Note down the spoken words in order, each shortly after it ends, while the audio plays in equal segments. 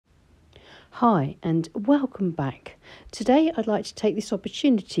Hi and welcome back. Today I'd like to take this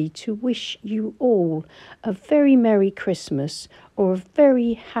opportunity to wish you all a very Merry Christmas or a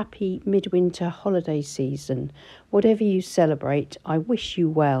very happy midwinter holiday season. Whatever you celebrate, I wish you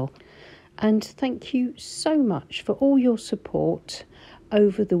well. And thank you so much for all your support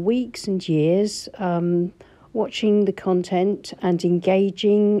over the weeks and years, watching the content and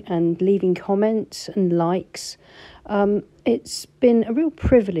engaging and leaving comments and likes. It's been a real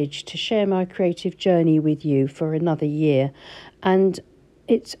privilege to share my creative journey with you for another year, and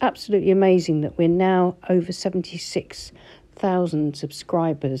it's absolutely amazing that we're now over 76,000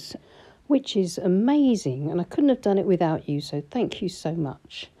 subscribers, which is amazing, and I couldn't have done it without you, so thank you so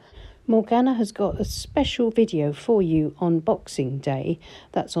much. Morgana has got a special video for you on Boxing Day.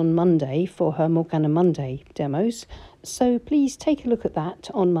 That's on Monday for her Morgana Monday demos. So please take a look at that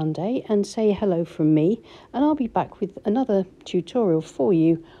on Monday and say hello from me. And I'll be back with another tutorial for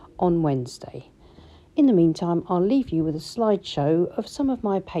you on Wednesday. In the meantime, I'll leave you with a slideshow of some of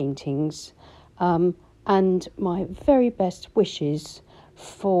my paintings and my very best wishes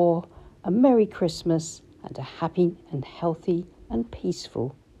for a Merry Christmas and a happy and healthy and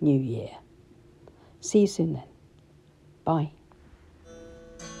peaceful New Year. See you soon then. Bye.